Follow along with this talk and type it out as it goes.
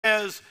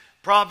is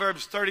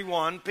Proverbs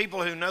 31.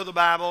 People who know the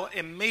Bible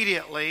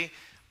immediately,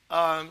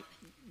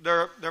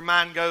 their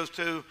mind goes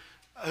to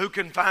who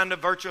can find a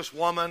virtuous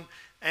woman,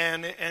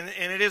 and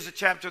it is a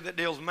chapter that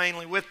deals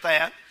mainly with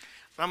that.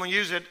 But I'm going to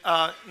use it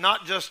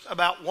not just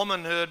about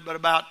womanhood, but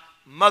about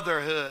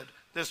motherhood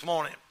this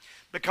morning,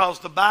 because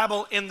the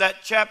Bible in that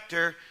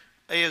chapter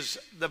is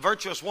the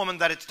virtuous woman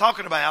that it's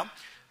talking about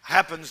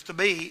happens to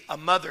be a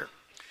mother.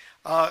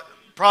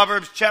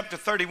 Proverbs chapter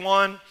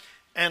 31,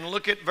 and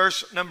look at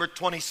verse number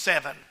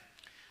 27.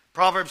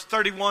 Proverbs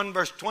 31,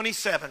 verse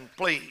 27,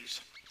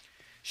 please.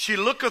 She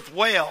looketh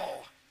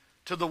well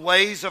to the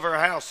ways of her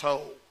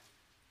household,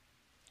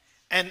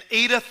 and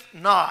eateth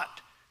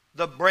not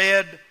the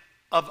bread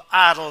of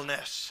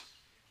idleness.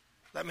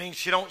 That means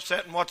she don't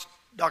sit and watch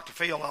Dr.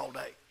 Phil all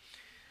day.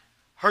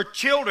 Her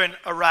children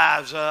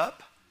arise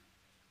up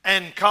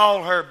and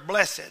call her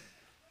blessed.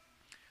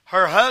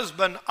 Her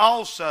husband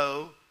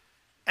also,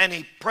 and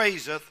he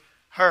praiseth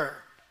her.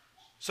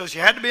 So she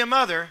had to be a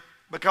mother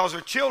because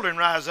her children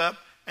rise up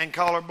and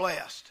call her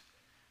blessed.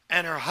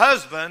 And her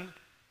husband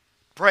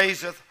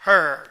praiseth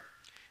her.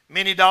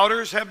 Many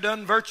daughters have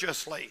done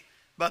virtuously,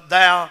 but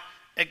thou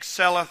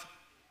excelleth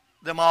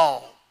them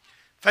all.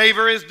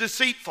 Favor is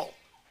deceitful.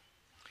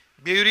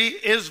 Beauty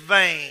is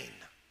vain.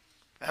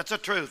 That's a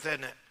truth,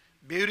 isn't it?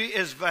 Beauty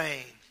is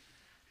vain.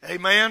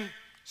 Amen?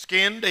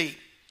 Skin deep.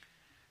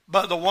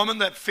 But the woman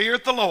that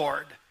feareth the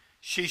Lord,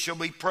 she shall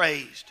be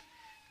praised.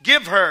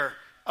 Give her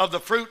of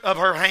the fruit of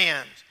her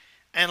hands,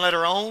 and let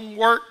her own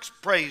works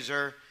praise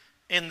her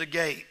in the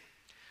gate.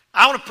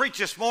 I want to preach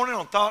this morning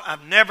on a thought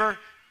I've never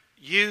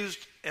used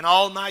in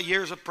all my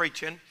years of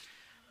preaching.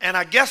 And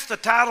I guess the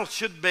title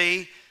should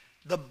be,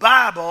 The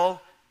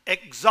Bible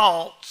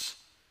Exalts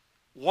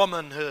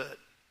Womanhood.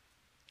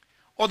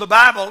 Or the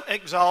Bible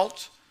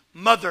exalts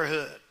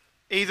motherhood.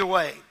 Either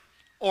way.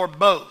 Or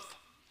both.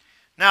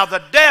 Now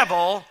the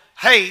devil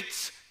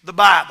hates the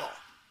Bible.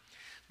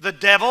 The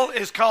devil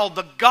is called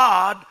the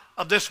god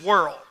of this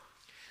world.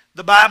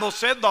 The Bible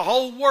said the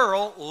whole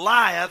world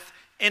lieth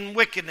in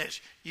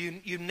wickedness.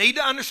 You need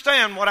to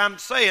understand what I'm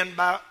saying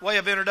by way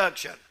of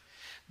introduction.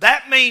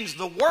 That means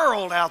the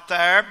world out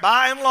there,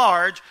 by and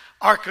large,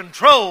 are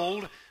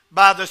controlled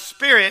by the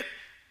spirit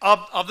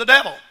of the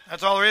devil.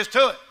 That's all there is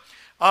to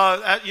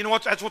it. You know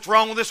what? That's what's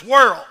wrong with this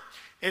world,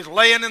 is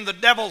laying in the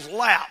devil's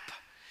lap.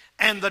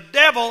 And the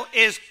devil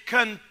is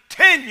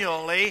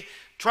continually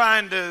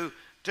trying to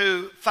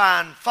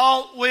find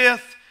fault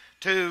with,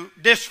 to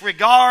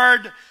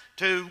disregard,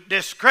 to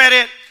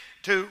discredit,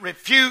 to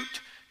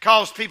refute,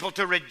 cause people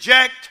to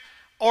reject,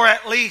 or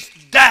at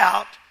least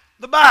doubt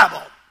the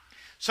Bible.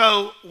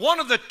 So one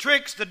of the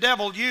tricks the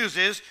devil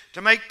uses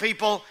to make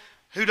people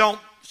who don't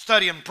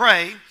study and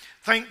pray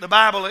think the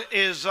Bible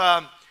is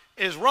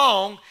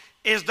wrong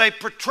is they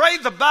portray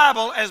the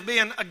Bible as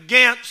being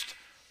against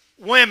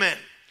women,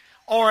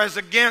 or as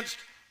against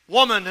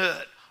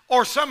womanhood,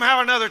 or somehow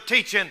or another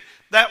teaching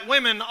that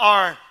women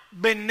are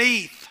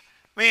beneath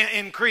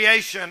in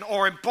creation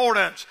or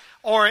importance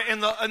or in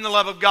the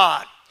love of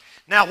God.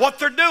 Now what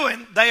they're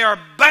doing, they are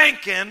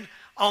banking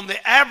on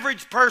the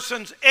average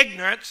person's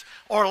ignorance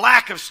or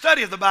lack of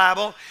study of the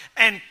Bible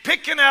and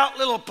picking out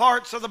little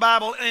parts of the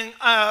Bible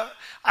out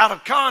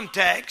of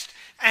context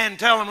and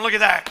telling them, look at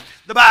that,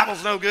 the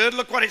Bible's no good,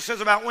 look what it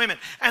says about women.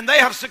 And they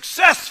have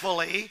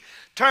successfully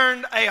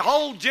turned a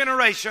whole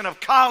generation of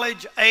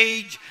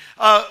college-age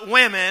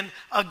women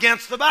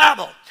against the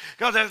Bible.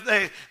 Because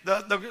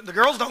the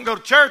girls don't go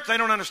to church, they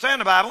don't understand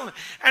the Bible.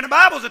 And the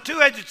Bible's a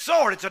two-edged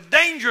sword. It's a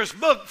dangerous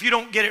book if you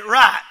don't get it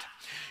right.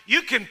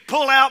 You can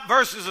pull out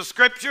verses of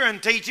Scripture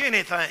and teach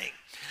anything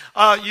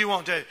you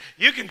want to.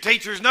 You can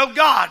teach there's no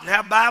God and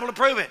have Bible to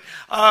prove it.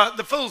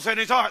 The fool said in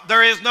his heart,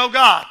 there is no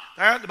God.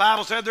 The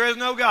Bible said there is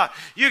no God.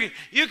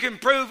 You can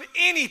prove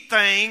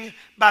anything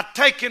by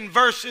taking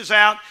verses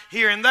out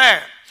here and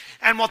there.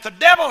 And what the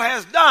devil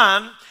has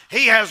done,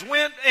 he has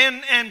went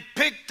in and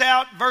picked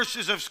out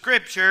verses of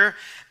Scripture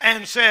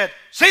and said,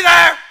 see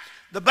there,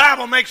 the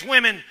Bible makes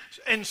women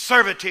in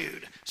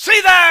servitude.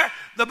 See there,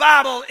 the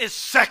Bible is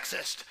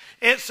sexist.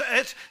 It's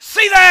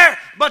see there,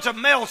 a bunch of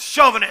male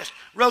chauvinists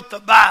wrote the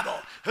Bible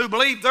who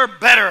believe they're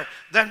better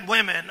than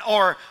women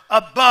or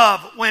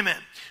above women.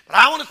 But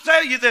I want to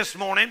tell you this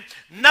morning,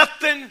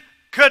 nothing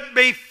could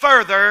be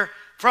further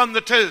from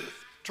the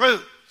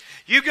truth.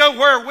 You go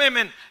where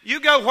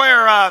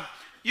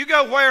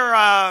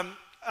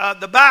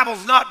the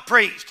Bible's not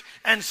preached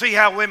and see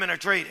how women are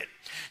treated.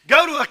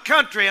 Go to a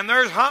country, and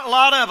there's a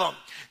lot of them.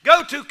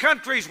 Go to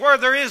countries where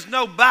there is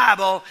no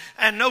Bible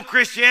and no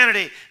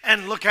Christianity,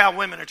 and look how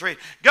women are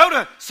treated. Go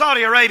to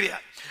Saudi Arabia.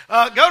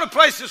 Go to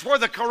places where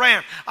the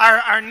Quran,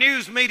 our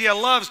news media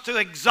loves to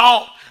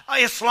exalt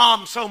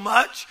Islam so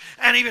much,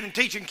 and even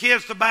teaching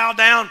kids to bow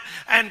down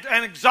and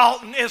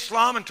exalting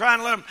Islam and trying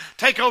to let them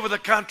take over the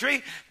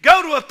country.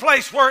 Go to a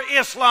place where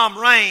Islam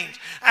reigns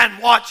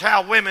and watch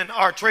how women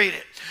are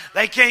treated.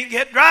 They can't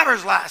get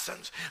driver's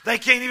license. They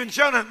can't even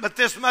show them but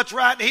this much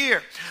right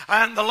here.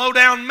 And the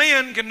low-down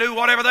men can do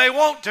whatever they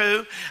want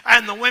to,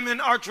 and the women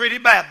are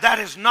treated bad. That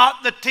is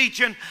not the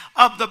teaching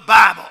of the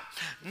Bible.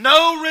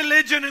 No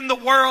religion in the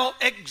world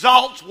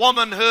exalts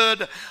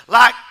womanhood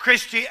like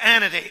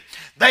Christianity.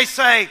 They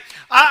say,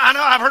 I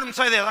know I've heard them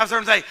say this. I've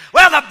heard them say,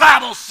 well, the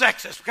Bible's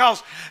sexist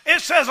because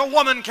it says a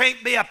woman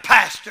can't be a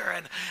pastor.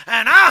 And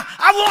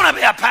I want to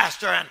be a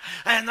pastor.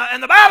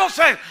 And the Bible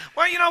says,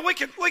 well, you know, we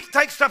can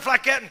take stuff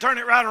like that and turn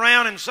it right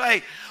around and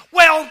say,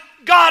 well,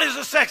 God is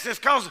a sexist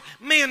because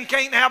men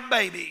can't have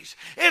babies.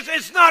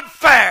 It's not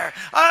fair.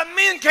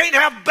 Men can't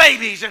have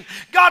babies, and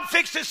God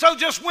fixed it so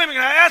just women.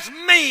 That's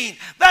mean.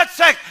 That's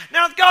sex.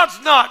 Now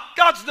God's not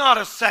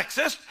a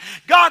sexist.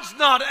 God's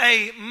not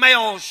a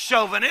male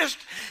chauvinist.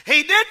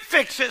 He did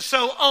fix it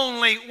so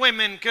only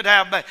women could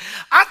have babies.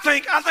 I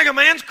think a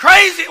man's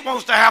crazy that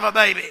wants to have a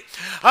baby,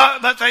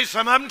 but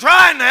some of them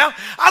trying now.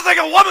 I think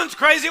a woman's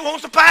crazy that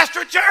wants to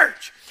pastor a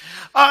church.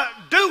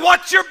 Do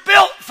what you're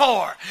built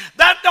for.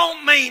 That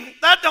don't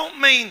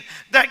mean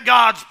that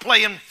God's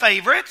playing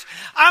favorites.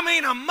 I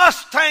mean, a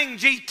Mustang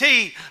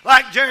GT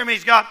like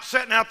Jeremy's got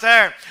sitting out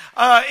there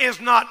is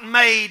not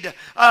made to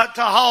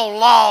haul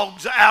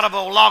logs out of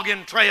a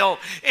logging trail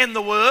in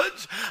the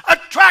woods. A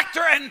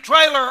tractor and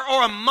trailer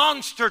or a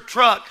monster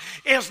truck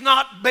is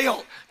not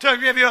built to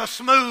give you a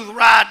smooth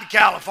ride to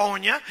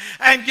California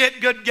and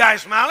get good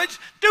gas mileage.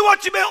 Do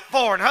what you're built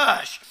for and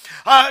hush.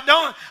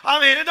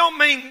 It don't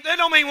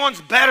mean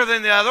one's better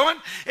than the other one.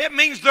 It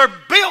means they're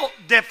built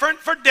different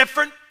for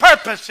different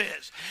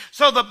purposes.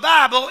 So the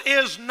Bible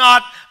is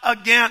not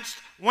against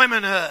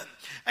womanhood.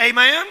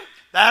 Amen?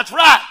 That's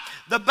right.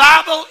 The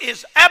Bible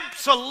is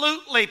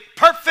absolutely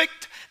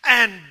perfect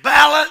and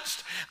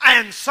balanced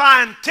and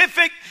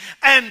scientific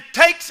and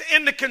takes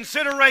into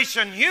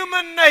consideration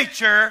human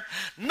nature,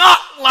 not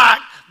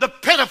like the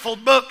pitiful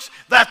books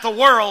that the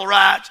world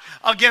writes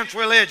against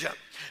religion.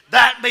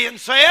 That being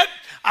said,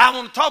 I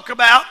want to talk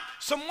about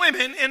some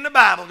women in the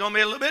Bible. It's going to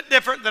be a little bit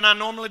different than I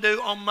normally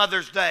do on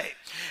Mother's Day.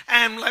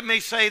 And let me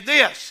say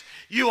this.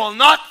 You will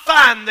not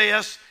find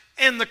this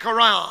in the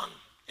Quran.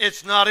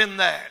 It's not in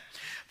there.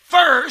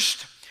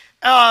 First,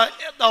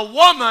 the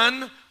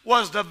woman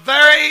was the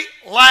very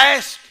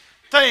last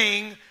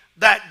thing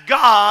that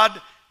God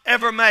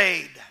ever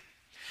made.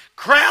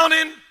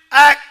 Crowning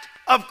act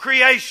of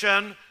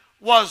creation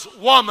was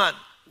woman.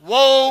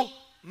 Woe,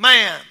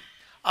 man.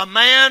 A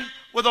man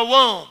with a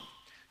womb.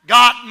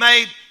 God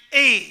made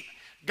Eve.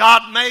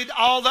 God made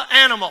all the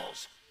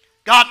animals.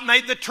 God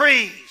made the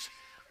trees.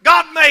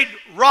 God made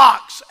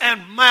rocks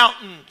and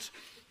mountains.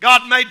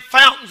 God made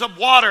fountains of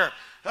water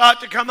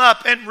to come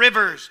up and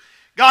rivers.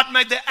 God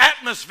made the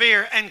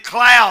atmosphere and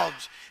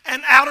clouds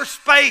and outer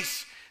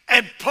space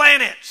and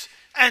planets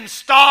and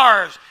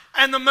stars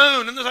and the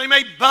moon. And He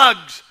made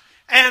bugs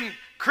and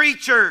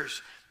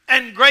creatures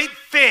and great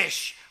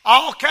fish,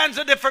 all kinds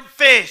of different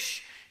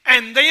fish.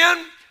 And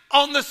then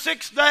on the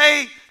sixth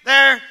day,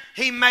 there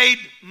He made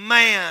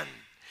man.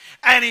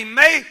 And He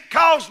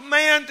caused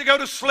man to go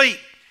to sleep.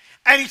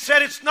 And He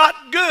said, it's not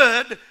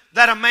good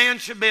that a man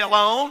should be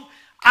alone.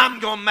 I'm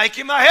going to make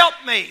him a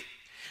helpmeet.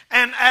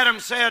 And Adam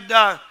said,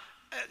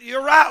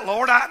 you're right,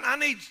 Lord. I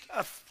need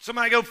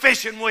somebody to go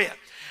fishing with.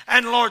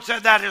 And the Lord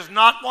said, that is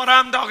not what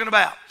I'm talking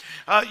about.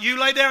 You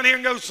lay down here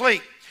and go to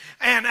sleep.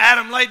 And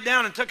Adam laid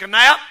down and took a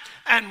nap.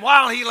 And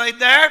while he laid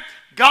there,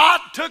 God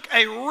took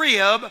a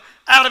rib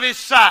out of his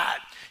side.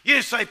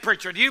 You say,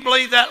 preacher, do you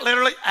believe that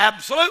literally?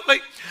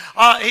 Absolutely.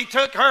 He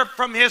took her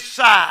from his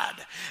side.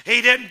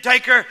 He didn't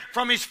take her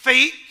from his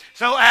feet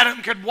so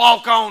Adam could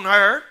walk on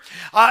her.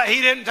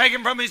 He didn't take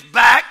him from his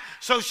back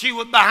so she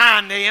was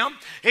behind him.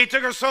 He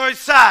took her to his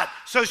side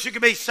so she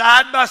could be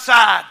side by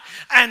side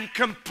and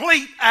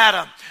complete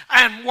Adam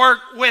and work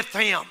with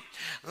him.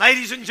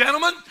 Ladies and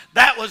gentlemen,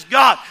 that was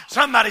God.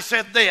 Somebody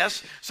said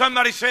this.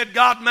 Somebody said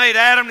God made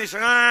Adam. And he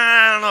said,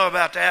 I don't know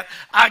about that.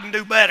 I can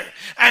do better.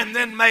 And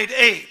then made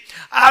Eve.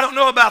 I don't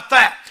know about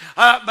that.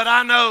 But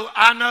I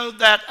know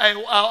that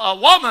a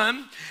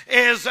woman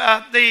is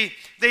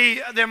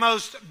the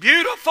most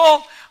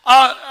beautiful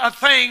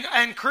thing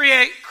and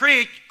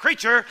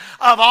creature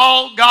of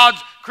all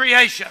God's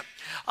creation.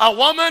 A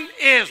woman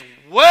is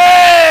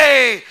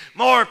way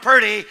more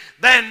pretty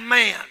than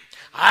man.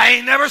 I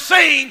ain't never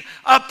seen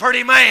a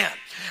pretty man.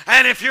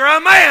 And if you're a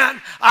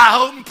man, I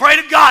hope and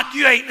pray to God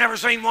you ain't never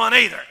seen one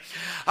either.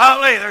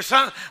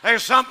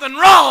 There's something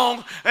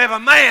wrong if a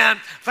man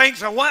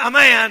thinks a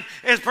man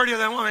is prettier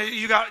than a woman.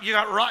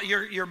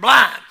 You're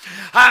blind.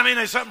 I mean,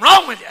 there's something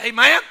wrong with you.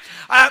 Amen.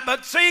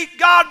 But see,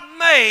 God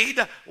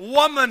made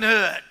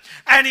womanhood,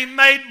 and He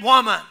made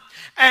woman.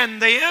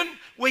 And then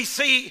we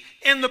see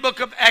in the book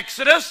of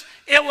Exodus,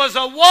 it was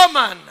a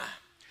woman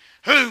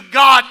who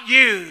God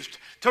used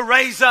to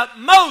raise up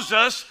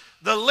Moses,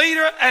 the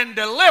leader and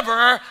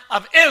deliverer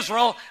of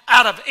Israel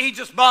out of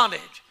Egypt's bondage.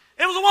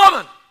 It was a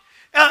woman.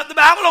 The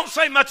Bible don't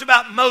say much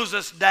about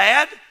Moses'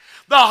 dad.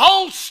 The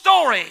whole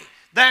story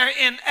there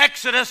in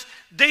Exodus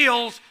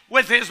deals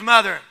with his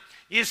mother.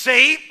 You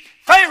see,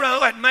 Pharaoh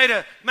had made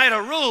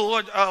a rule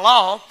or a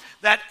law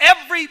that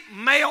every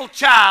male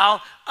child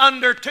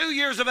under 2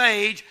 years of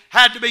age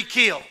had to be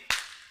killed.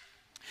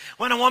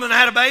 When a woman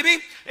had a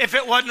baby, if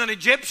it wasn't an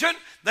Egyptian,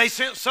 They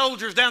sent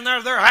soldiers down there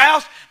to their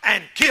house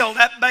and killed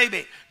that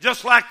baby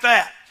just like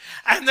that.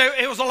 And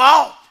it was a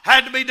law,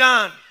 had to be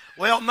done.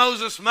 Well,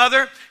 Moses'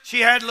 mother,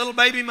 she had little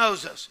baby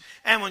Moses.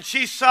 And when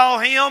she saw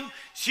him,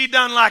 she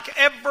done like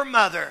every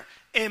mother,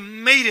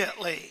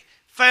 immediately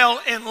fell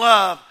in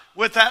love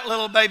with that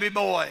little baby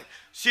boy.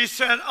 She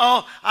said,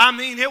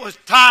 it was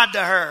tied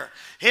to her.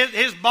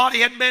 His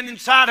body had been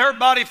inside her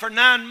body for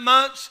 9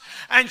 months,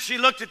 and she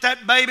looked at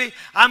that baby.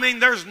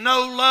 There's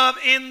no love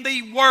in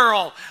the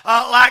world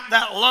like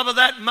that love of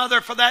that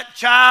mother for that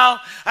child.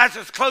 That's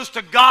as close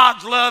to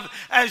God's love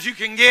as you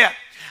can get.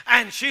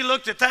 And she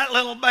looked at that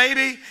little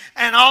baby,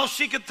 and all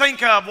she could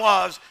think of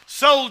was,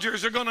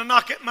 soldiers are going to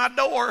knock at my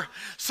door.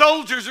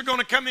 Soldiers are going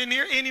to come in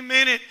here any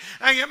minute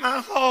and get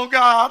oh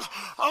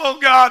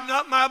God,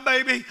 not my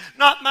baby,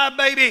 not my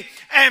baby.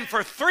 And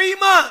for 3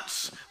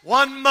 months,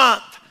 1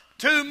 month,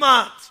 2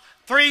 months,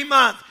 3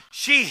 months,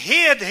 she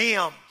hid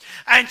him.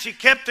 And she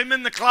kept him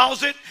in the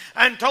closet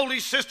and told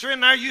his sister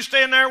in there, you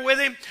stay in there with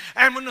him.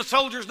 And when the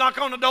soldiers knock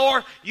on the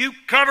door, you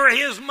cover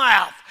his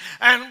mouth.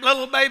 And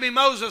little baby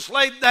Moses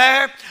laid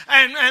there,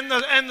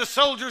 and the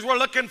soldiers were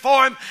looking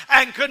for him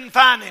and couldn't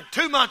find him.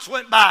 2 months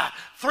went by.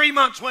 3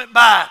 months went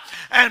by,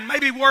 and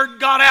maybe word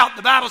got out.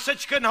 The Bible said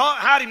she couldn't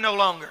hide him no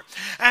longer.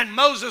 And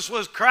Moses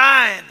was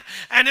crying,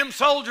 and them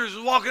soldiers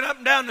was walking up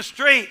and down the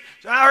street.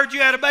 So I heard you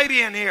had a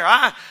baby in here.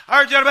 I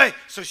heard you had a baby.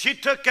 So she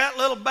took that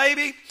little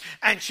baby,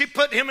 and she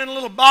put him in a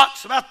little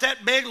box about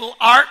that big, little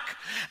ark,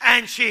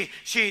 and she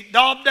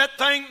daubed that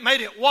thing, made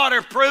it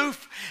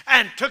waterproof,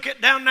 and took it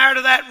down there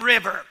to that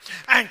river.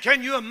 And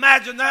can you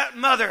imagine that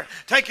mother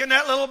taking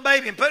that little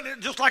baby and putting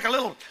it just like a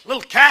little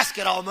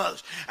casket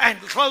almost,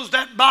 and closed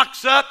that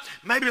box up,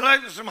 maybe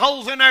letting some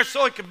holes in there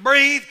so he could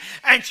breathe,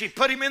 and she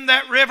put him in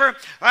that river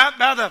right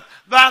by the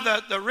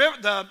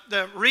river,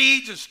 the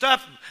reeds and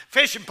stuff,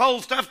 fishing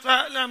pole stuff,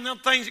 them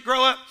things that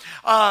grow up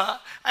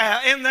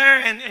in there,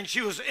 and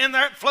she was in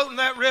there floating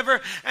that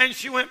river, and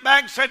she went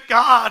back and said,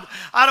 God,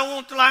 I don't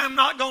want to lie. I'm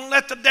not going to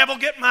let the devil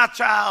get my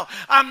child.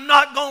 I'm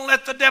not going to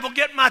let the devil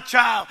get my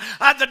child.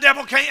 The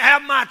devil can't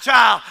have my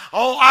child.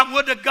 Oh, I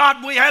would to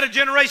God we had a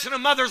generation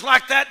of mothers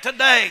like that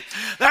today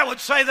that would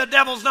say the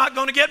devil's not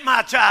going to get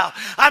my child.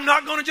 I'm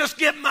not going to just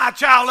give my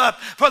child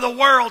up for the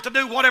world to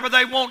do whatever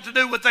they want to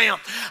do with them.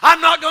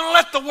 I'm not going to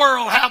let the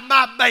world have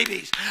my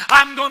babies.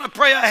 I'm going to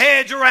pray a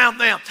hedge around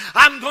them.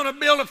 I'm going to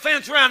build a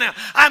fence around them.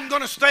 I'm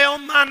going to stay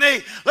on my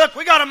knee. Look,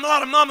 we got a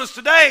lot of mamas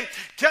today.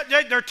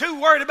 They're too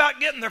worried about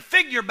getting their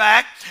figure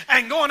back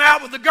and going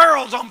out with the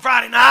girls on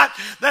Friday night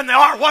than they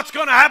are what's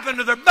going to happen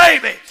to their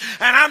baby.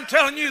 And I'm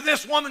telling you,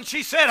 this woman,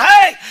 she said,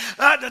 hey,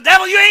 the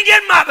devil, you ain't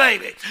getting my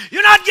baby.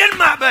 You're not getting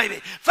my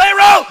baby.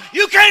 Pharaoh,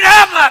 you can't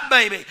have my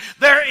baby.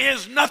 There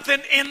is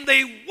nothing in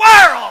the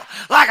world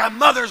like a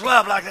mother's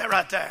love like that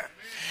right there.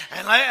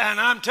 And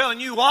I'm telling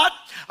you what,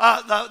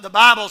 the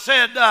Bible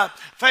said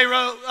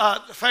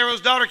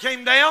Pharaoh's daughter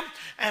came down,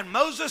 and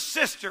Moses'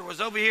 sister was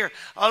over here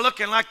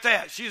looking like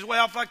that. She's way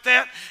off like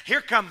that.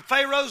 Here come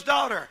Pharaoh's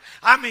daughter.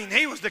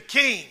 He was the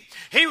king.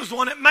 He was the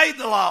one that made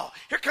the law.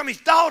 Here come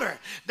his daughter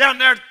down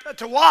there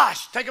to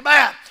wash, take a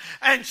bath.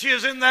 And she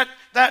is in that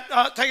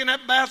taking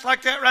that bath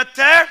like that right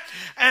there.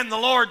 And the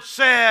Lord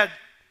said,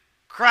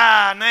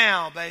 cry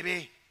now,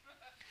 baby.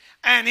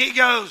 And he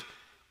goes,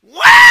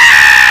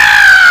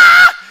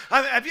 wow!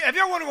 Have you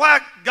ever wondered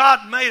why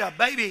God made a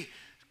baby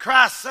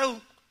cry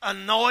so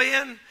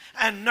annoying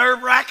and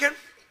nerve-wracking?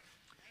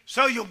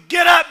 So you'll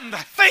get up and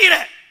feed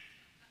it.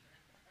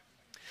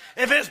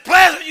 If it's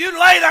pleasant, you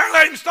lay there and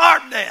let him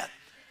starve to death.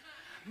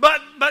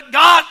 But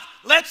God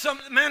lets them,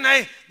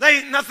 man,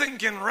 nothing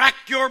can rack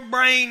your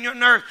brain, your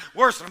nerve,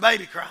 worse than a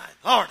baby crying.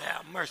 Lord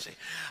have mercy.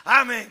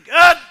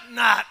 Good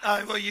night.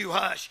 Will you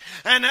hush?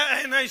 And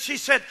she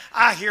said,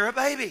 I hear a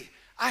baby.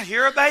 I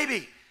hear a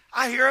baby.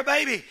 I hear a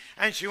baby.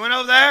 And she went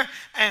over there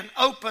and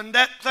opened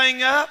that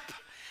thing up.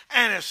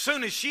 And as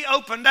soon as she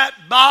opened that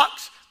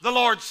box, the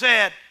Lord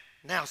said,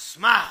 now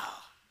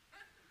smile.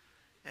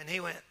 And he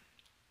went.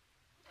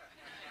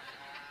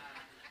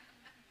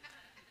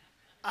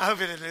 I hope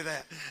he didn't do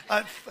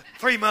that.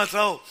 3 months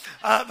old.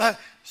 But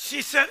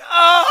she said,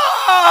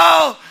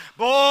 oh,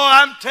 boy,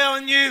 I'm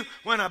telling you,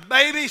 when a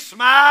baby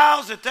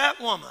smiles at that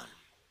woman.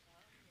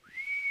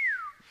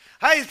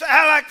 Hey,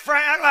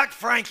 I like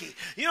Frankie.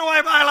 You know why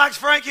everybody likes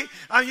Frankie?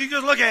 You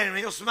just look at him and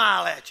he'll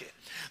smile at you.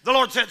 The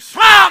Lord said,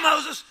 smile,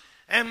 Moses.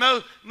 And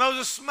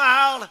Moses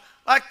smiled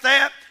like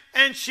that.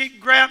 And she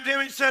grabbed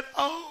him and said,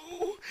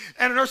 oh.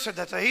 And the nurse said,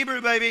 that's a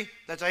Hebrew baby.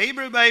 That's a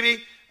Hebrew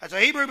baby. That's a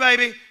Hebrew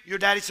baby. Your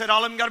daddy said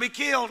all of them got to be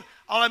killed.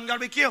 All of them got to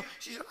be killed.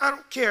 She said, I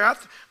don't care.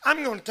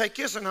 I'm going to take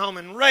this one home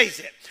and raise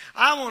it.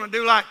 I want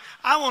to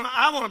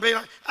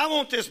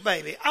want this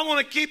baby. I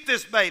want to keep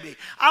this baby.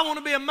 I want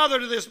to be a mother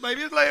to this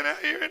baby. It's laying out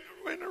here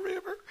in the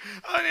river,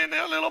 in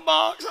that little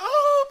box.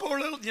 Oh, poor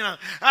little,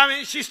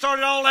 she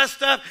started all that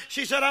stuff.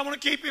 She said, I want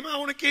to keep him. I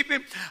want to keep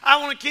him.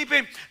 I want to keep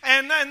him.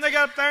 And then they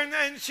got up there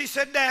and she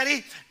said,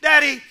 Daddy,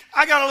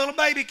 I got a little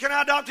baby. Can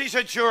I adopt him? He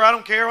said, sure, I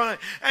don't care.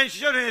 And she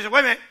showed him and said, wait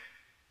a minute.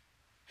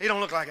 He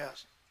don't look like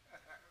us.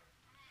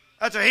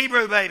 That's a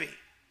Hebrew baby.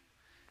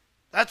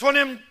 That's one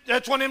of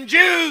them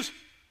Jews.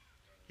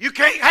 You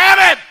can't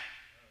have it.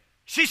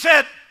 She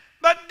said,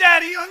 but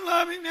Daddy, I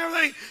love him and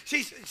everything.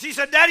 She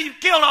said, Daddy, you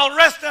killed all the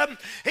rest of them.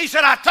 He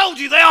said, I told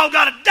you they all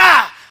got to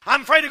die.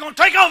 I'm afraid they're going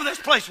to take over this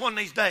place one of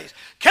these days.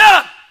 Kill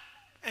them.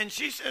 And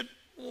she said,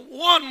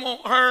 one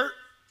won't hurt.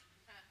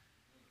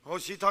 Oh,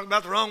 she talking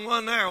about the wrong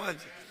one there,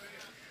 wasn't she?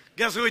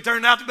 Guess who he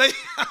turned out to be?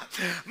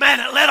 Man,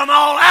 it let them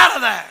all out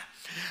of there.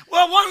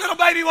 Well, one little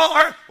baby won't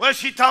hurt. Well,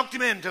 she talked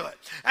him into it.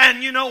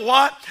 And you know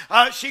what?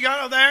 She got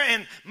over there,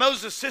 and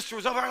Moses' sister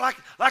was over there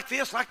like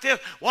this,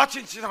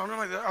 watching. She said, oh,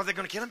 are they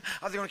going to kill him?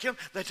 Are they going to kill him?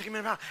 They took him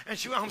in the house. And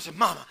she went home and said,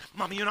 Mama,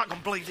 you're not going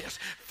to believe this.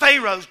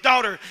 Pharaoh's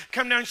daughter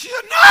come down, and she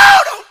said, no,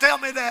 don't tell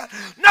me that.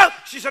 No.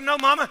 She said, no,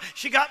 Mama.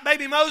 She got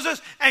baby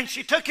Moses, and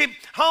she took him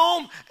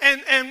home,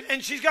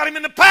 and she's got him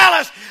in the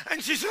palace.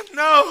 And she said,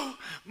 no,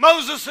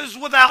 Moses is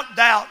without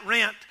doubt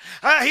rent.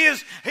 He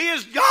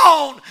is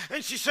gone.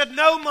 And she said,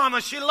 no,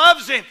 Mama, she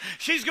loves him.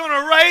 She's going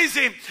to raise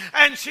him.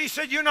 And she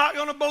said, you're not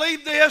going to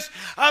believe this.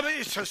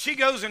 So she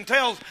goes and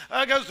goes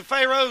to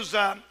Pharaoh's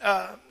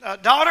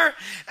daughter.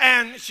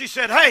 And she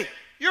said, hey,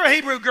 you're a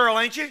Hebrew girl,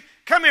 ain't you?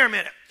 Come here a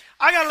minute.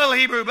 I got a little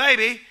Hebrew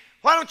baby.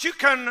 Why don't you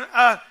come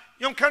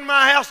to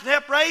my house and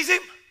help raise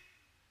him?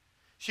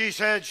 She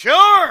said,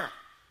 sure.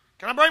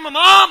 Can I bring my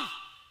mom?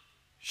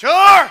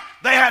 Sure.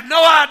 They had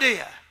no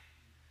idea.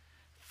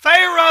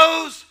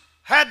 Pharaoh's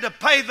had to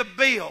pay the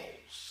bills.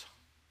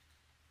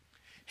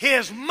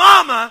 His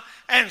mama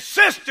and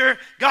sister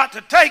got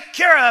to take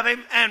care of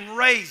him and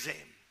raise him.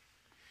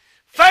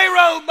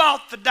 Pharaoh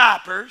bought the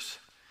diapers.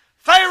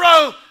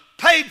 Pharaoh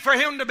paid for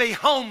him to be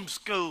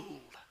homeschooled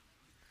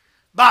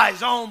by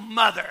his own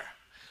mother.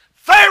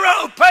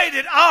 Pharaoh paid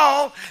it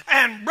all,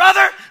 and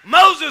brother,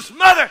 Moses'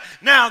 mother,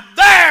 now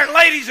there,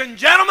 ladies and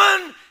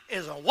gentlemen,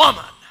 is a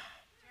woman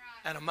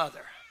and a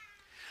mother.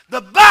 The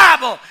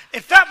Bible,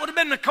 if that would have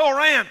been the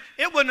Koran,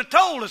 it wouldn't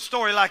have told a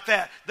story like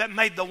that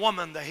made the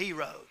woman the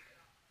hero.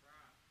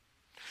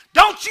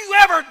 Don't you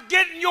ever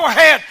get in your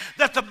head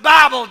that the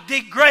Bible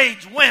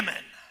degrades women.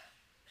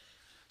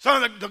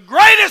 Some of the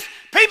greatest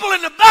people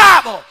in the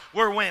Bible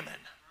were women.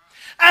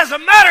 As a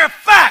matter of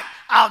fact,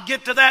 I'll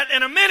get to that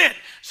in a minute.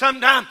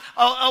 Sometimes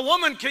a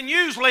woman can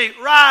usually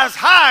rise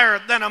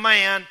higher than a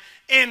man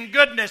in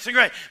goodness and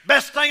grace.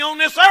 Best thing on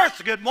this earth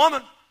is a good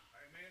woman.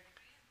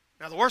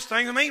 Now, the worst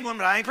thing is a mean woman,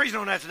 but I ain't preaching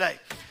on that today.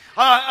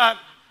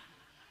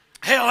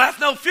 Hell, that's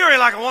no fury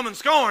like a woman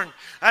scorned.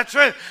 That's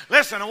true.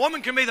 Listen, a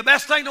woman can be the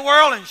best thing in the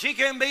world, and she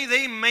can be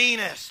the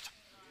meanest.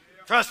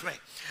 Trust me.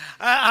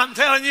 I'm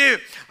telling you.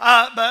 But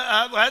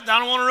I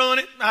don't want to ruin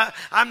it.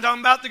 I'm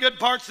talking about the good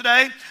parts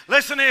today.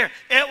 Listen here.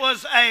 It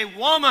was a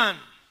woman.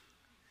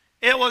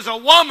 It was a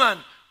woman,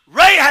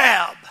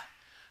 Rahab,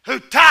 who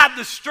tied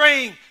the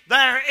string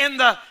there in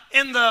the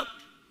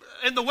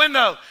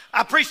window.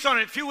 I preached on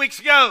it a few weeks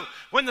ago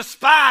when the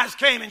spies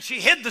came and she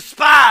hid the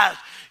spies.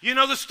 You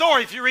know the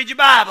story if you read your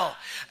Bible.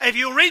 If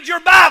you read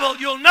your Bible,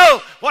 you'll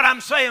know what I'm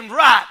saying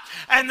right.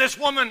 And this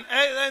woman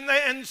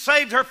and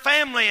saved her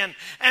family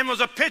and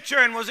was a picture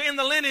and was in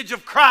the lineage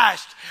of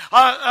Christ.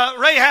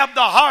 Rahab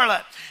the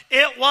harlot.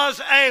 It was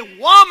a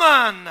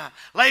woman,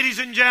 ladies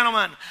and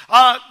gentlemen,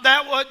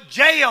 that was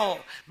jailed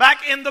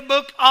back in the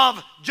book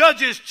of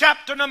Judges,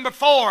 chapter number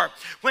 4,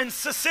 when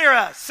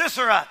Sisera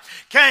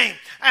came,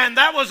 and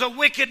that was a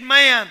wicked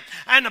man.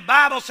 And the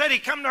Bible said he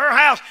come to her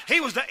house.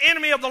 He was the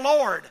enemy of the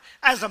Lord.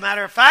 As a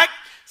matter of fact,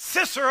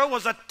 Sisera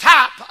was a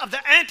type of the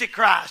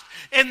Antichrist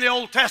in the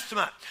Old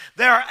Testament.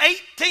 There are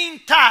 18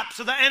 types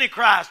of the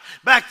Antichrist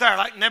back there,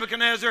 like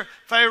Nebuchadnezzar,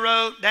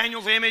 Pharaoh,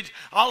 Daniel's image,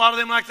 a lot of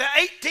them like that.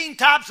 18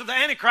 types of the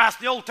Antichrist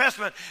in the Old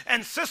Testament,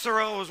 and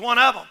Sisera was one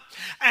of them.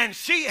 And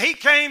he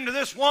came to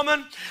this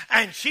woman,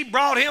 and she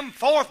brought him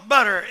forth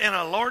butter in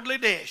a lordly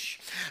dish.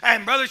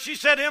 And brother, she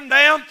set him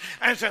down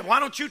and said,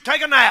 why don't you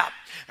take a nap?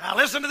 Now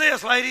listen to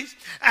this, ladies.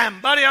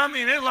 And buddy, I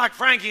mean, it was like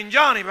Frankie and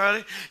Johnny,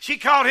 brother. She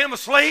caught him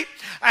asleep,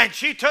 and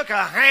she took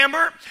a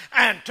hammer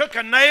and took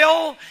a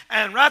nail,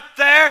 and right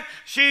there,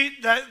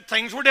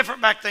 things were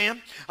different back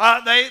then.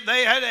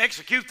 They had to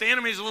execute the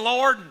enemies of the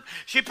Lord, and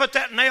she put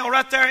that nail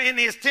right there in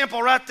his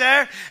temple right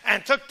there,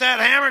 and took that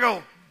hammer and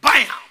go,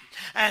 bam!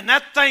 And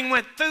that thing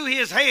went through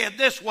his head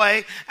this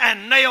way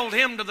and nailed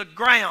him to the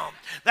ground.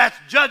 That's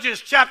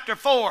Judges chapter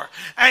 4.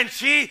 And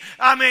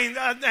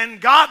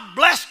and God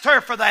blessed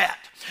her for that.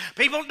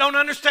 People don't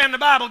understand the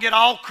Bible get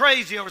all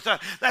crazy over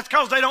stuff. That's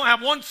because they don't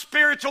have one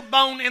spiritual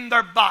bone in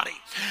their body.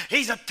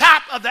 He's a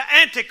type of the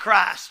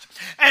Antichrist.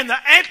 And the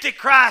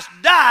Antichrist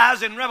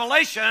dies in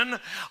Revelation,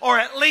 or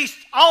at least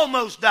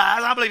almost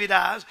dies, I believe he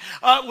dies,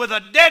 with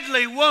a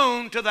deadly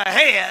wound to the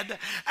head,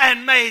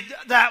 and made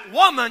that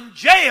woman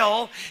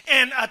jail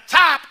in a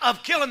type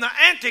of killing the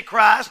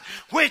Antichrist,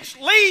 which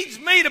leads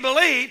me to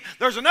believe,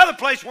 there's another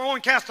place where one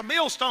cast a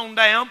millstone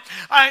down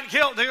and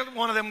killed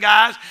one of them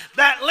guys,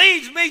 that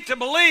leads me to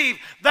believe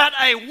that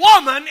a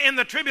woman in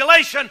the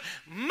tribulation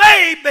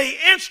may be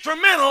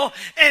instrumental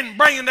in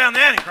bringing down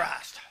the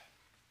Antichrist.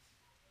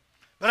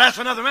 But that's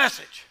another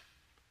message.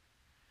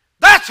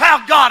 That's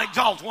how God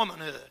exalts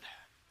womanhood.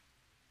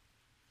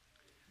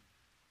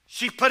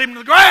 She put him to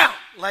the ground.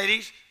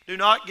 Ladies, do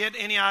not get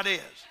any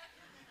ideas.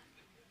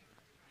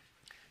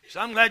 So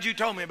I'm glad you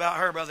told me about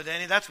her, Brother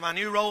Danny. That's my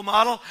new role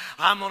model.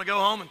 I'm going to go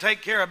home and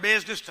take care of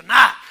business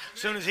tonight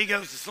as soon as he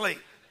goes to sleep.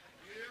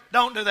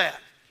 Don't do that.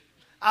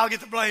 I'll get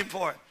the blame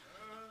for it.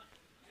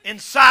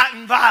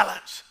 Inciting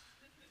violence.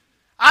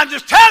 I'm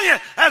just telling you,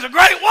 that's a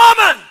great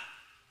woman.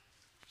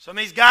 Some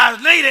of these guys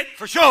need it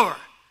for sure.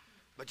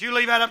 But you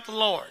leave that up to the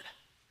Lord.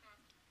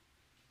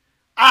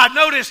 I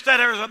noticed that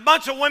there was a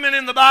bunch of women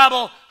in the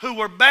Bible who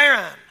were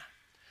barren,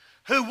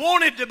 who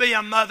wanted to be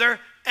a mother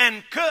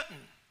and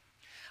couldn't.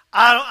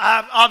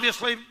 I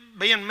obviously,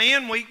 being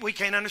men, we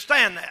can't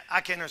understand that. I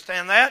can't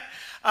understand that.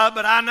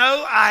 But I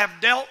know I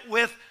have dealt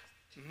with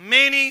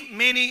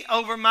many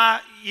over my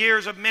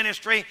years of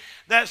ministry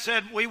that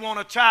said, we want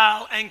a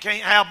child and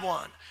can't have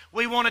one.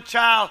 We want a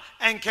child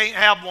and can't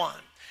have one.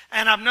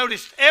 And I've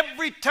noticed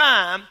every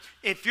time,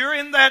 if you're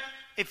in that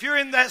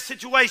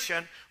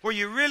situation where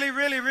you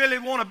really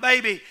want a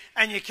baby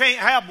and you can't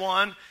have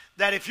one,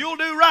 that if you'll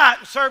do right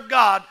and serve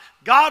God,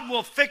 God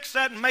will fix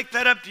that and make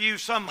that up to you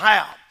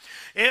somehow.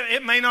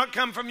 It may not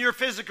come from your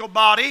physical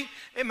body.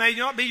 It may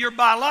not be your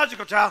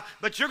biological child,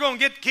 but you're going to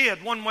get the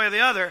kid one way or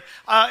the other.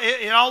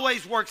 It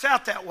always works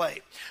out that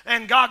way.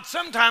 And God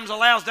sometimes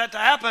allows that to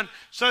happen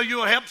so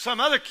you'll help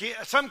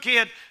some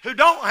kid who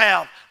don't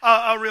have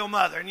a real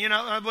mother. And, you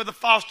know, with the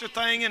foster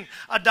thing and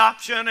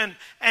adoption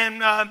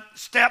and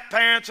step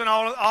parents and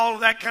all of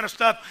that kind of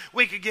stuff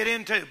we could get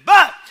into.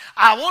 But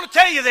I want to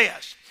tell you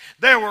this.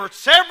 There were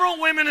several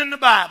women in the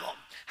Bible.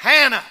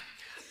 Hannah,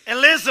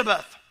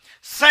 Elizabeth,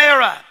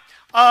 Sarah,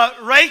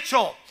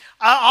 Rachel,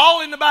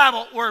 all in the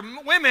Bible were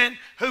women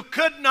who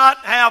could not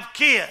have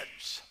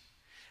kids.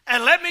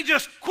 And let me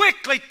just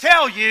quickly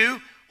tell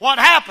you what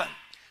happened.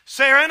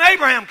 Sarah and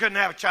Abraham couldn't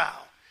have a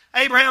child.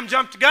 Abraham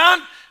jumped the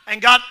gun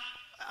and got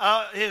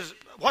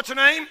what's her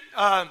name?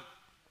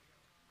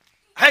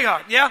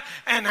 Hagar, yeah,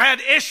 and had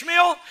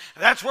Ishmael.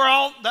 That's where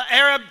all the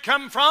Arab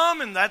come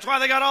from, and that's why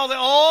they got all the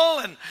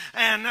oil,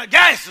 and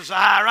gas is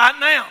high right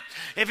now.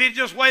 If he'd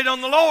just waited on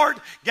the Lord,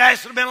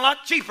 gas would have been a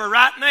lot cheaper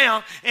right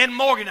now in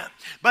Morganton.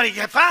 But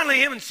finally,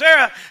 him and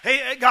Sarah,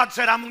 God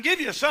said, I'm going to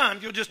give you a son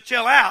if you'll just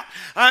chill out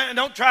and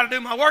don't try to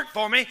do my work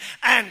for me.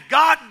 And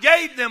God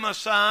gave them a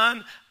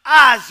son,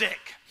 Isaac.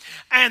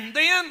 And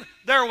then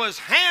there was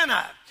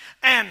Hannah.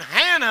 And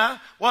Hannah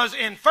was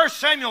in 1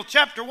 Samuel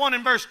chapter 1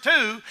 and verse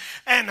 2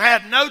 and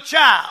had no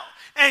child.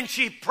 And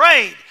she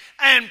prayed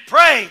and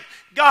prayed,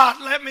 God,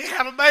 let me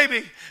have a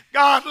baby.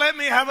 God, let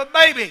me have a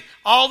baby.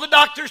 All the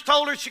doctors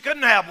told her she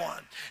couldn't have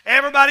one.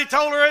 Everybody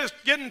told her it's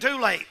getting too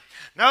late.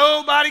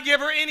 Nobody gave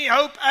her any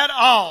hope at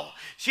all.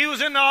 She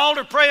was in the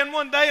altar praying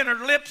one day and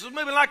her lips was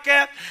moving like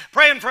that,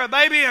 praying for a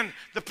baby, and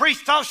the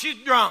priest thought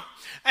she's drunk.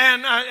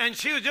 And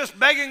she was just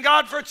begging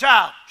God for a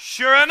child.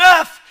 Sure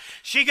enough,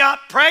 she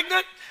got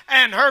pregnant.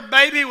 And her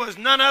baby was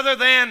none other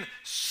than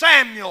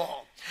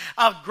Samuel,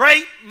 a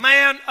great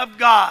man of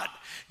God.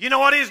 You know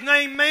what his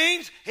name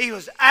means? He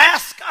was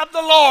asked of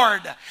the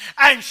Lord.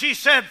 And she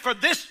said, for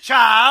this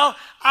child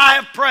I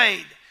have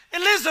prayed.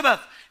 Elizabeth,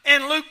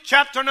 in Luke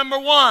chapter number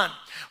 1,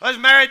 was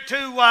married to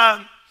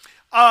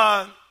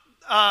that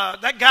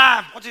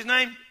guy, what's his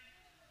name?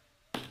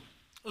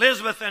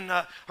 Elizabeth, and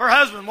her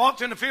husband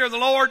walked in the fear of the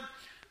Lord.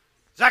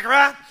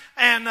 Zechariah,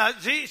 and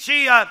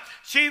she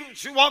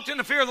walked in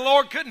the fear of the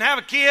Lord, couldn't have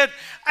a kid,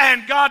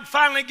 and God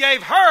finally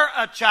gave her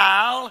a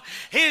child.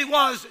 He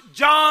was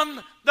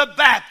John the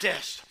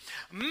Baptist.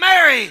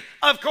 Mary,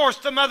 of course,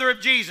 the mother of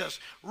Jesus.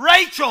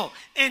 Rachel,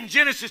 in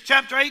Genesis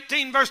chapter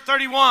 18, verse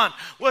 31,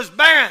 was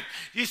barren.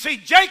 You see,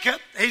 Jacob,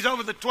 he's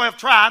over the 12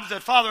 tribes,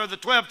 the father of the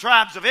 12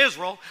 tribes of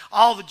Israel,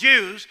 all the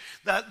Jews.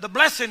 The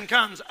blessing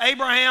comes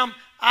Abraham,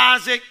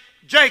 Isaac,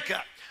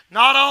 Jacob.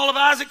 Not all of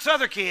Isaac's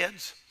other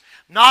kids.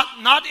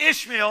 Not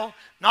Ishmael,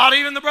 not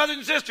even the brothers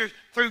and sisters,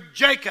 through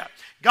Jacob.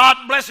 God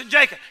blessed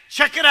Jacob.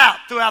 Check it out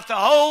throughout the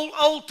whole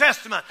Old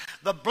Testament.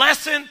 The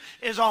blessing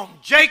is on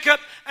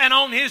Jacob and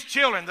on his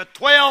children, the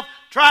 12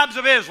 tribes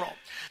of Israel.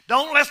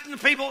 Don't listen to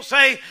people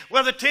say,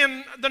 well,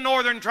 the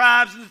northern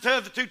tribes and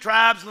the two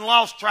tribes and the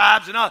lost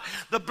tribes and all.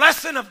 The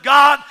blessing of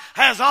God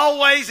has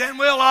always and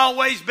will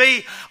always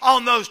be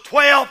on those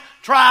 12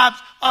 tribes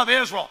of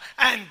Israel.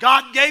 And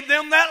God gave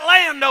them that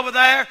land over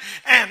there,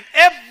 and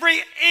every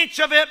inch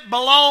of it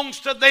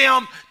belongs to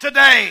them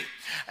today.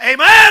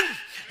 Amen?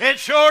 It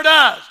sure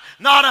does.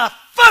 Not a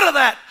foot of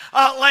that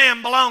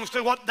land belongs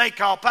to what they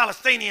call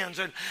Palestinians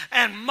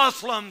and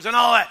Muslims and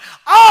all that.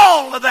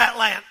 All of that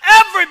land,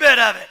 every bit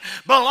of it,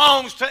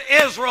 belongs to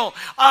Israel,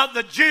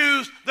 the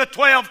Jews, the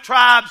 12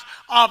 tribes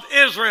of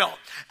Israel.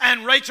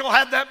 And Rachel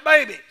had that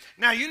baby.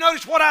 Now, you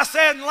notice what I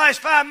said in the last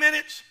 5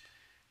 minutes?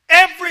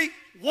 Every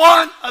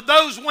one of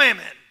those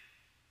women,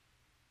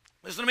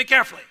 listen to me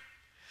carefully,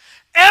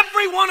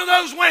 every one of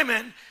those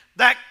women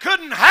that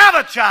couldn't have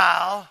a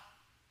child,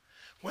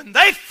 when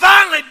they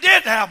finally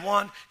did have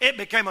one, it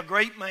became a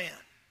great man.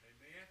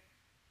 Amen.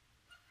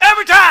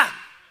 Every time.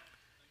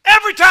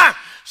 Every time.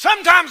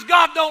 Sometimes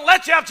God don't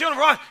let you have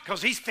children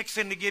because he's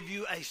fixing to give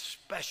you a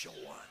special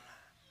one.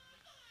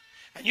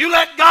 And you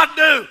let God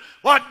do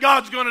what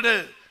God's going to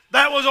do.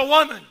 That was a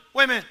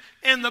women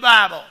in the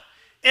Bible.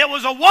 It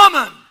was a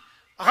woman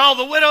called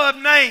the widow of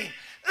Nain.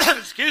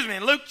 Excuse me,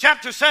 in Luke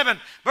chapter 7,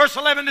 verse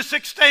 11 to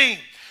 16,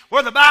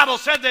 where the Bible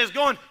said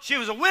she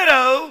was a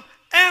widow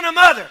and a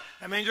mother.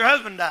 That means her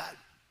husband died.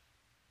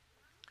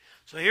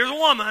 So here's a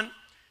woman.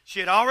 She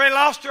had already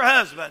lost her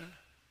husband,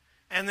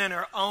 and then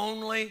her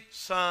only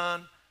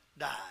son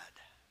died.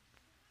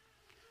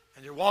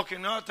 And you're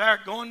walking out there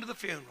going to the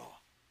funeral,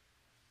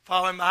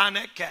 falling behind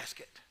that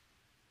casket.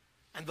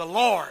 And the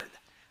Lord,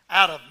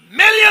 out of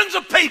millions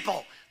of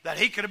people that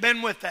he could have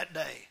been with that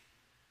day,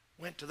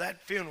 went to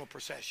that funeral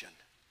procession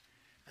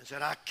and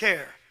said, I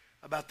care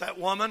about that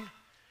woman.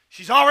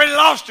 She's already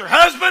lost her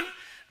husband.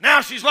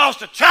 Now she's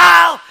lost a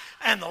child.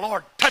 And the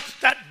Lord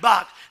touched that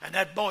box. And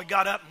that boy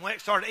got up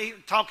and started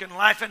eating, talking,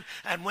 laughing,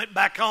 and went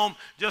back home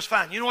just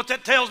fine. You know what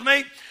that tells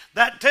me?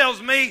 That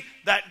tells me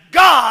that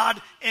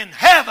God in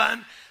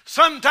heaven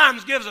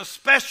sometimes gives a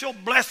special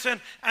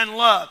blessing and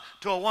love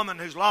to a woman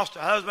who's lost a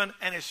husband,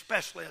 and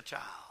especially a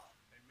child.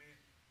 Amen.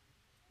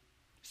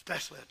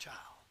 Especially a child.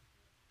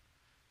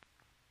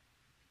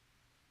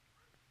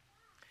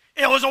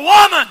 It was a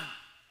woman,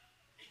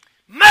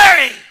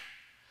 Mary,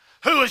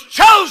 who was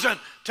chosen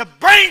to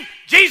bring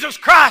Jesus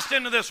Christ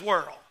into this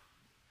world.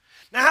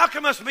 Now, how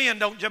come us men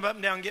don't jump up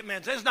and down and get mad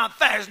and say, it's not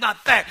fair, it's not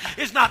fair,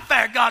 it's not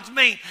fair, God's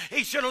mean.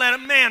 He should have let a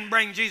man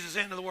bring Jesus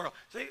into the world.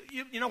 See,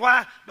 you know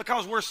why?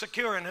 Because we're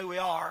secure in who we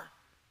are.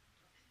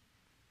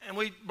 And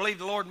we believe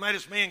the Lord made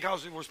us men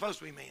because we're supposed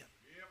to be men.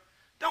 Yep.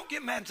 Don't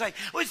get mad and say,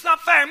 well, it's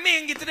not fair,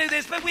 men get to do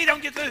this, but we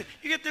don't get to do it.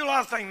 You get to do a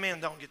lot of things men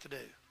don't get to do.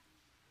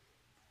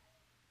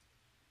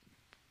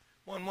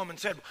 One woman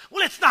said,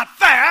 well, it's not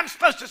fair. I'm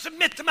supposed to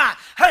submit to my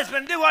husband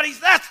and do what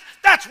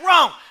that's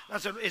wrong. I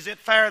said, is it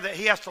fair that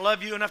he has to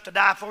love you enough to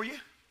die for you?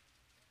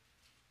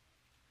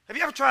 Have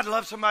you ever tried to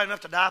love somebody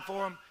enough to die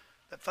for them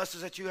that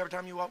fusses at you every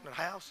time you walk in the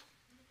house?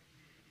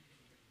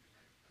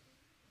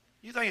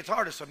 You think it's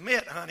hard to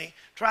submit, honey?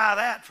 Try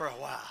that for a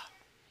while.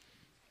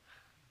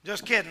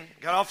 Just kidding.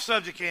 Got off the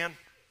subject again.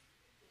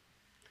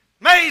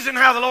 Amazing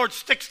how the Lord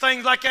sticks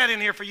things like that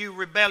in here for you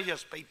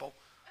rebellious people.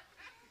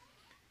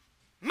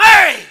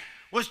 Mary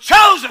was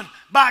chosen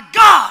by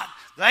God.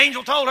 The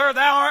angel told her,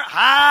 thou art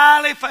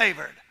highly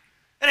favored.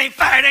 It ain't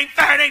fair, it ain't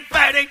fair, it ain't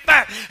fair, it ain't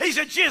fair. He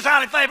said, she is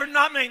highly favored,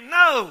 not me.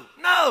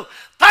 No.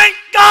 Thank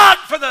God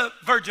for the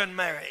Virgin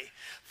Mary.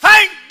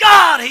 Thank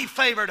God he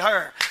favored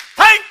her.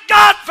 Thank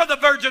God for the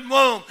virgin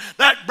womb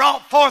that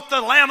brought forth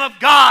the Lamb of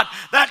God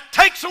that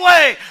takes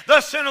away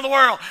the sin of the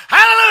world.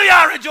 Hallelujah,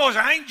 I rejoice.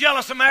 I ain't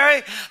jealous of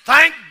Mary.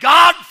 Thank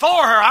God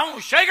for her. I'm going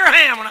to shake her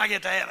hand when I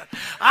get to heaven.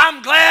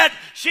 I'm glad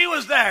she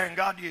was there and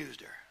God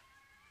used her.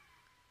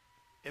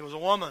 It was a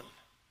woman,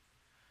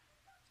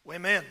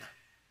 women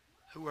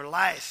who were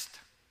last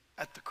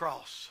at the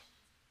cross.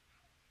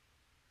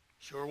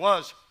 Sure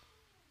was.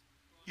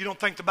 You don't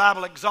think the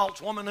Bible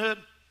exalts womanhood?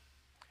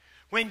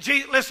 When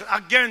Jesus, listen, I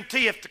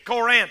guarantee if the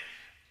Koran,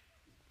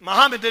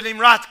 Muhammad didn't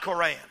even write the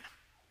Koran.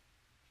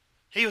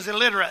 He was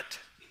illiterate.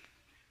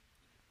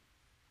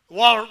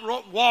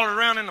 Wallered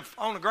around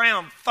on the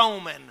ground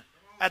foaming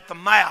at the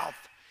mouth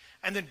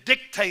and then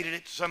dictated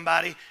it to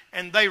somebody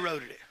and they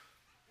wrote it.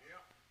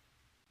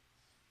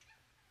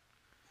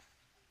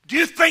 Do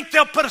you think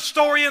they'll put a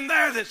story in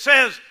there that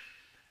says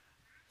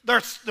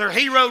their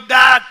hero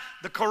died?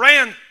 The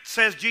Koran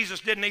says Jesus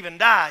didn't even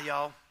die,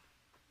 y'all.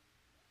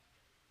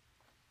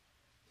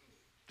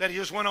 That he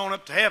just went on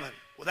up to heaven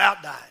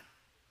without dying.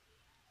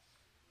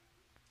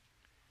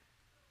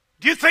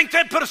 Do you think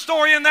they'd put a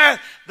story in there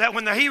that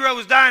when the hero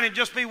was dying, it'd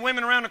just be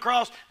women around the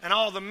cross and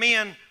all the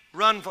men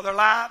run for their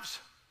lives?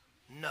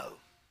 No.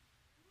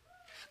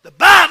 The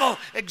Bible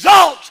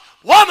exalts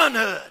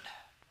womanhood.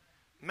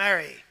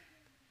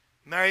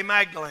 Mary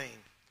Magdalene,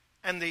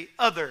 and the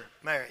other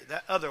Mary,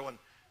 that other one.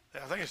 I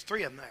think there's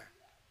three of them there.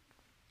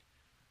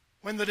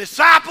 When the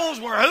disciples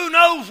were who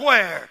knows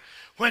where,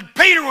 when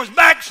Peter was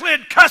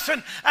backslid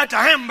cussing at the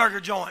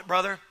hamburger joint,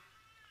 brother,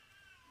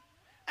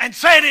 and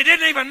saying he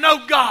didn't even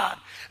know God,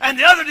 and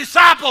the other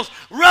disciples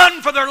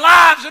run for their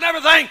lives and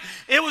everything,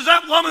 it was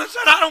that woman that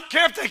said, I don't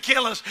care if they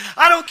kill us.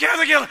 I don't care if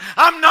they kill us.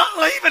 I'm not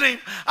leaving him.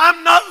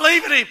 I'm not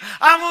leaving him.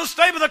 I'm going to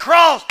stay with the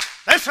cross.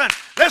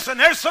 Listen,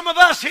 there's some of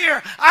us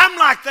here. I'm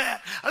like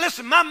that.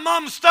 Listen, my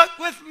mom stuck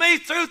with me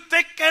through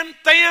thick and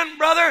thin,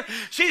 brother.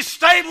 She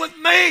stayed with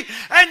me,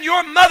 and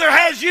your mother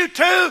has you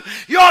too.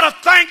 You ought to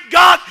thank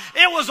God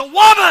it was a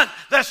woman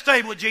that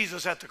stayed with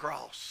Jesus at the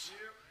cross.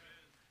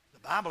 The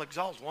Bible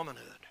exalts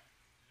womanhood.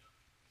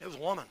 It was a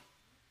woman.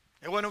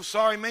 It wasn't no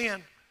sorry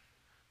men.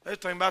 They were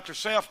thinking about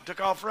themselves and took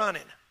off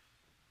running.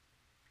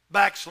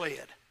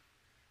 Backslid.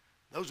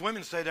 Those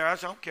women stayed there. I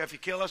said, I don't care if you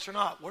kill us or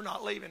not. We're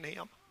not leaving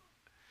him.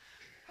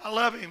 I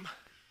love him.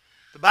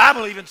 The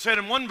Bible even said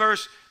in one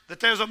verse that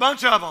there's a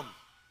bunch of them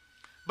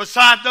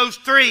beside those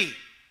three.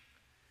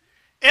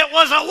 It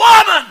was a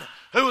woman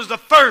who was the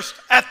first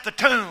at the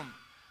tomb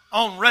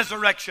on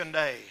resurrection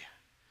day.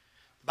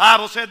 The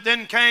Bible said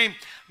then came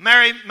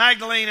Mary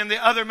Magdalene and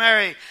the other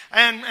Mary.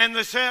 And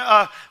they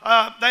said,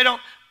 they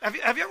don't, have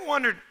you ever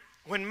wondered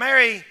When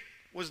Mary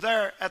was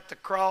there at the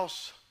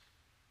cross,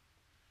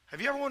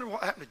 have you ever wondered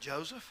what happened to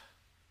Joseph?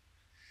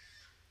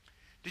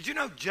 Did you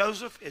know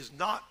Joseph is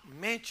not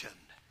mentioned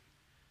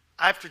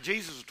after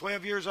Jesus was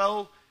 12 years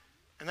old?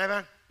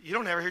 And you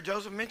don't ever hear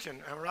Joseph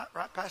mentioned,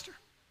 right, Pastor?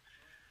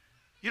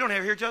 You don't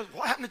ever hear Joseph.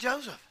 What happened to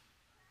Joseph?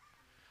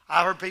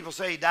 I've heard people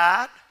say he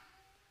died.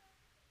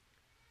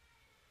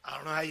 I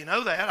don't know how you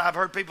know that. I've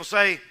heard people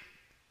say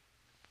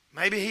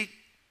maybe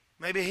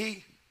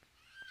he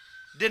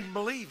didn't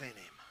believe in him.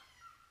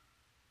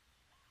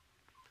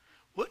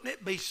 Wouldn't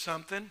it be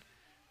something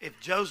if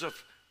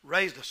Joseph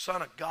raised the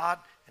Son of God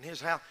in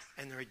his house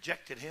and they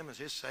rejected him as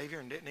his Savior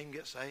and didn't even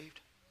get saved?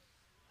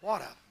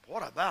 What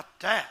about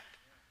that?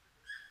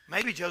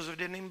 Maybe Joseph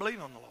didn't even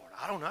believe on the Lord.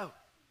 I don't know.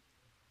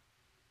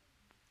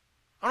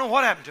 I don't know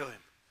what happened to him.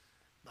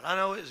 But I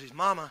know it was his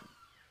mama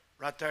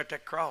right there at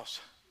that cross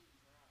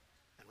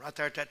and right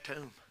there at that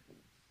tomb.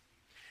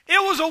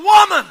 It was a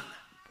woman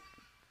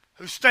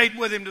who stayed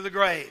with him to the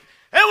grave.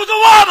 It was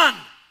a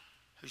woman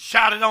who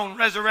shouted on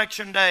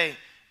Resurrection Day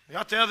and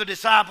got the other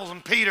disciples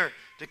and Peter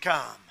to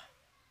come.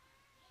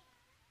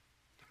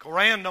 The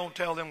Koran don't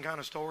tell them kind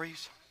of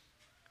stories.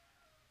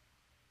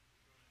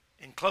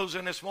 In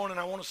closing this morning,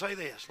 I want to say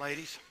this,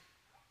 ladies.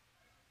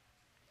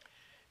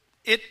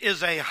 It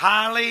is a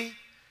highly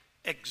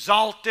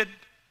exalted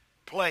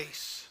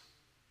place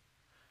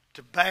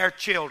to bear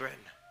children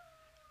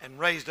and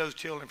raise those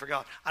children for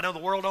God. I know the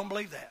world don't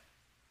believe that.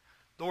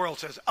 The world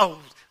says, oh,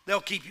 they'll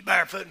keep you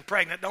barefoot and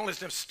pregnant. Don't listen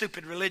to them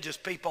stupid religious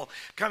people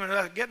coming,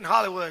 get in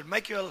Hollywood,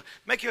 make you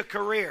a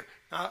career.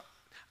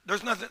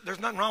 There's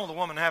nothing wrong with a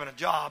woman having a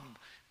job.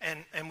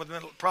 And with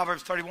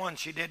Proverbs 31,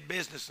 she did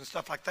business and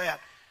stuff like that.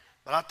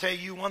 But I'll tell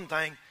you one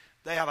thing,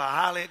 they have a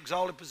highly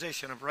exalted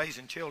position of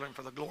raising children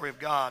for the glory of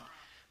God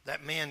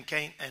that men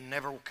can't and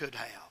never could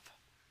have.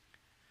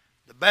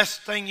 The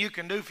best thing you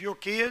can do for your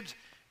kids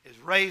is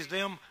raise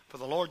them for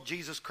the Lord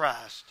Jesus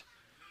Christ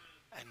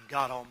and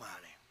God Almighty.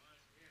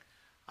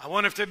 I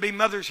wonder if there'd be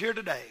mothers here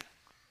today,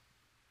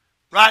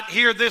 right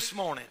here this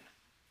morning,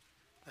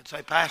 that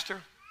say,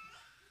 Pastor,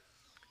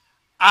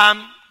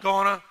 I'm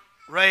going to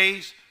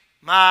raise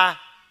my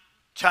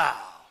child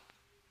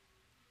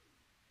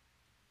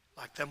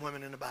like them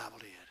women in the Bible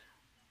did,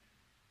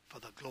 for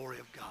the glory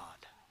of God.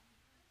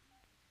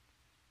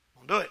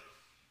 I'm going to do it.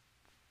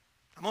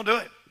 I'm going to do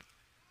it.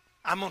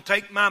 I'm going to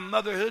take my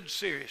motherhood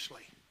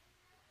seriously.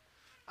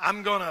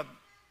 I'm going to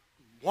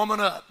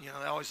woman up. You know,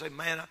 they always say,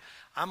 man,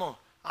 I'm going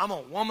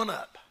to woman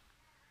up.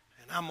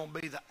 And I'm going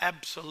to be the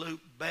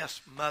absolute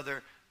best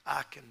mother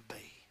I can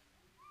be.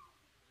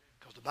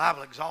 Because the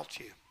Bible exalts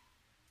you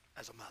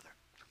as a mother.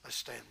 Let's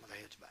stand with our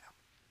heads bowed.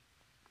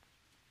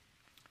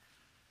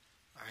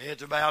 Our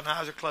heads are bowed and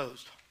eyes are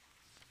closed.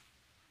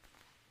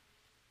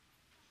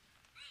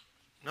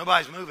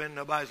 Nobody's moving.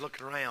 Nobody's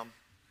looking around.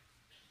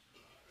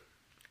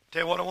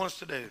 Tell you what I want us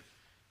to do.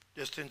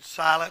 Just in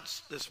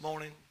silence this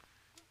morning,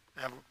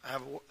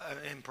 have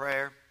in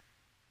prayer.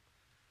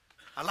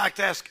 I'd like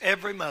to ask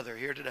every mother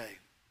here today.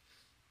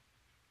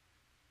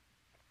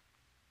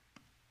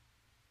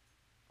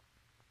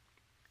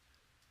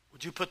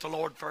 Would you put the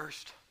Lord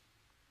first?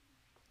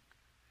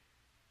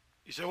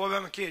 You say, what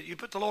about my kids? You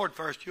put the Lord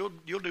first, you'll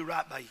do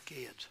right by your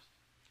kids.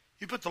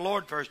 You put the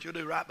Lord first, you'll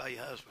do right by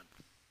your husband.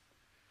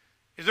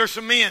 Is there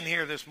some men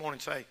here this morning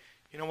say,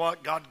 you know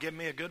what, God give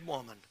me a good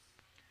woman,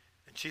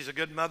 and she's a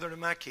good mother to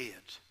my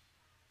kids.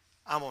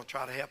 I'm going to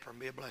try to help her and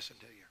be a blessing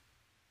to you.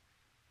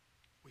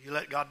 Will you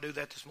let God do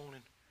that this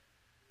morning?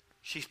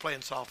 She's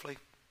playing softly.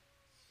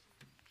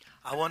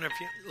 I wonder if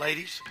you,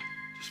 ladies,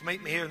 just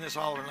meet me here in this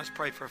altar and let's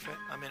pray for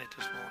a minute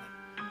this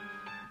morning.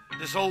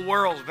 This old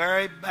world's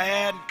very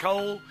bad and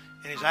cold,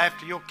 and is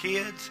after your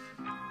kids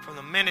from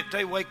the minute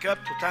they wake up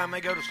till the time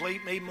they go to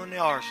sleep, and even when they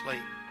are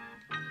asleep.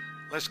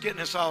 Let's get in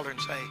this altar and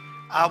say,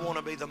 I want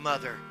to be the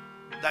mother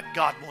that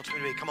God wants me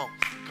to be. Come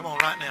on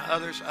right now.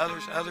 Others.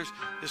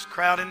 Just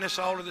crowd in this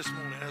altar this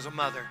morning as a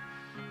mother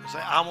and say,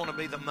 I want to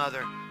be the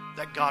mother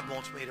that God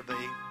wants me to be.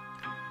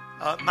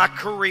 My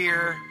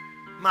career,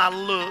 my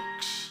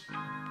looks,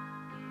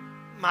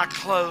 my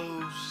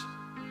clothes,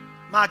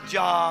 my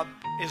job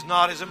is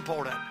not as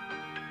important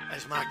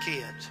as my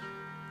kids.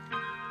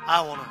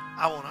 I want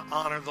to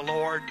honor the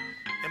Lord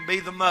and be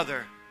the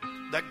mother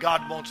that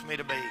God wants me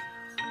to be.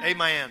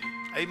 Amen.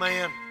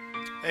 Amen.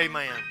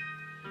 Amen.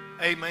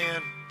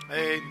 Amen.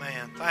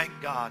 Amen. Thank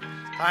God.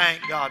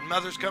 Thank God.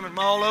 Mothers coming from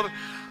all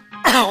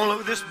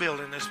over this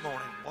building this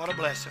morning. What a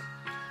blessing.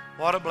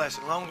 What a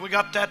blessing. As long as we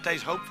got that,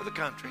 there's hope for the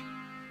country.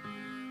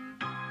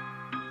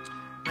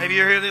 Maybe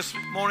you're here this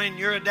morning,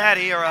 you're a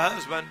daddy or a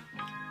husband,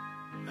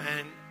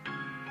 and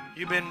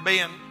you've been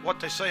being what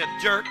they say a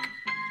jerk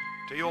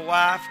to your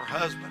wife or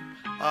husband,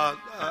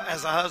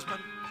 as a husband,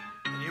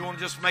 and you want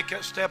to just make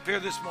that step here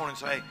this morning and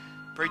say,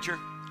 preacher,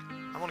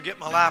 I want to get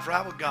my life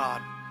right with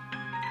God.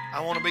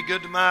 I want to be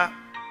good to my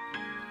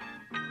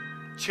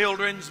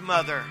children's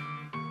mother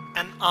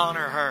and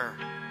honor her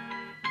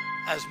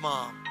as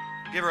mom.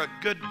 Give her a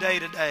good day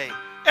today.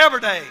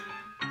 Every day,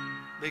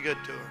 be good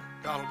to her.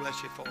 God will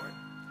bless you for it.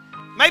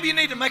 Maybe you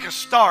need to make a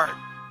start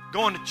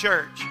going to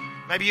church.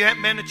 Maybe you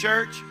haven't been to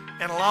church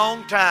in a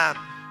long time.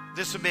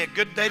 This would be a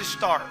good day to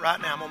start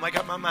right now. I'm going to make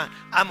up my mind.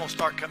 I'm going to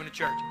start coming to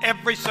church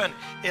every Sunday.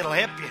 It'll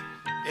help you.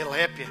 It'll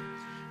help you.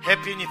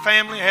 Help you in your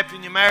family, help you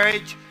in your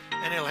marriage,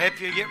 and it'll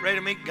help you get ready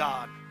to meet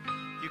God.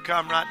 You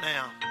come right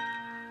now.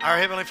 Our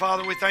Heavenly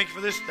Father, we thank you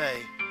for this day.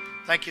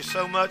 Thank you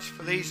so much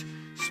for these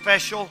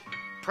special,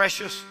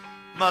 precious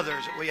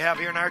mothers that we have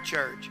here in our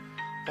church.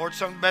 Lord,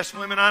 some of the best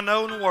women I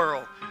know in the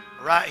world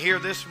are right here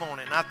this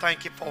morning. I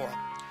thank you for them.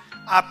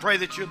 I pray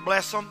that you'd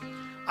bless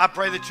them. I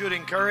pray that you'd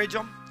encourage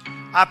them.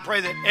 I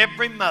pray that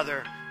every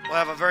mother will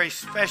have a very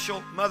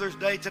special Mother's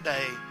Day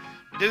today.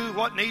 Do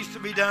what needs to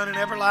be done in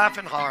every life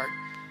and heart.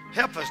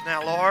 Help us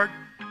now, Lord.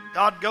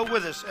 God, go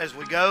with us as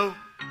we go.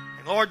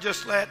 And Lord,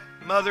 just let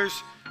mothers,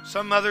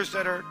 some mothers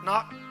that are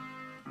not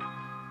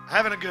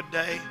having a good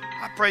day,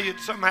 I pray you'd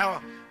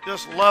somehow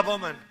just love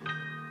them and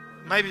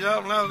maybe, I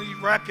don't know,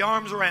 you wrap your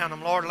arms around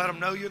them, Lord, and let them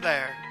know you're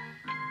there.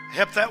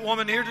 Help that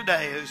woman here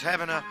today who's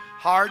having a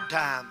hard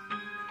time.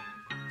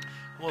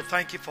 We'll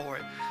thank you for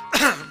it.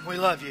 We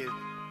love you.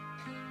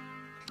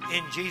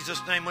 In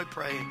Jesus' name we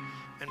pray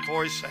and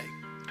for his sake.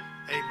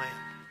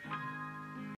 Amen.